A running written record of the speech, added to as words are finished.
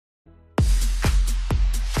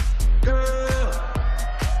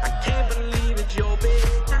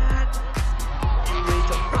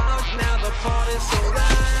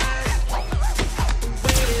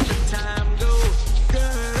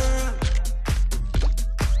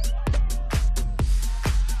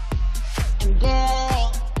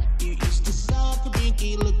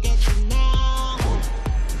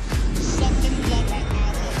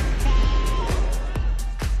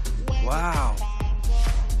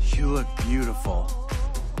You look beautiful.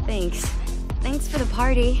 Thanks. Thanks for the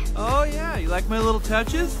party. Oh yeah, you like my little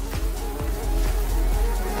touches?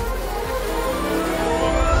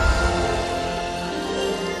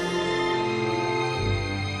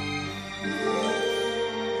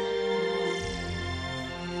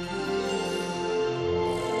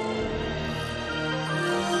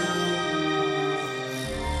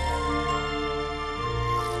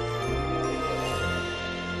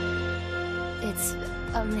 It's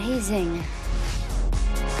amazing.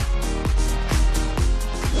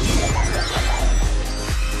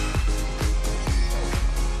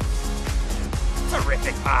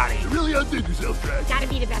 Terrific party. You really outdid yourself, Drax. Gotta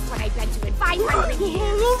be the best one I've been to in 500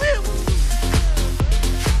 years.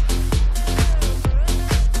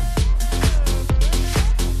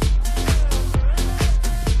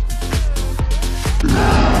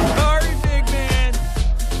 Sorry, big man.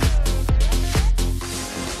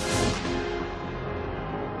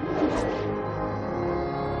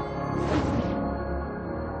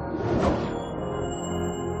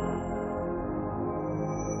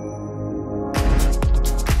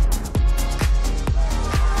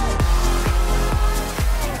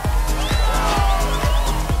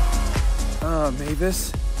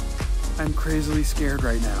 Mavis, I'm crazily scared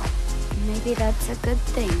right now. Maybe that's a good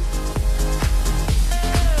thing.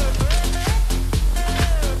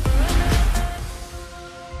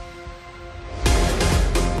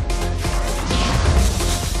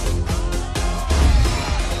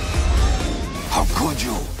 How could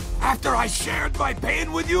you? After I shared my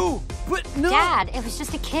pain with you? But no! Dad, it was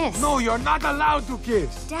just a kiss. No, you're not allowed to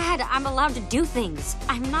kiss. Dad, I'm allowed to do things.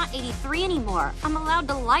 I'm not 83 anymore. I'm allowed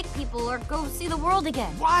to like people or go see the world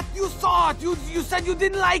again. What? You saw it. You said you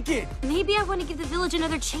didn't like it. Maybe I want to give the village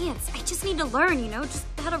another chance. I just need to learn, just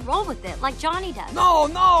how to roll with it, like Johnny does.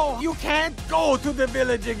 No. You can't go to the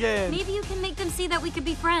village again. Maybe you can make them see that we could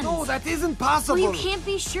be friends. No, that isn't possible. Well, you can't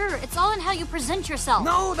be sure. It's all in how you present yourself.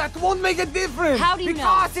 No, that won't make a difference. How do you know?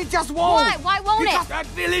 Because it just won't. Why? Why won't it? Because that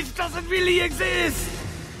village doesn't really exist.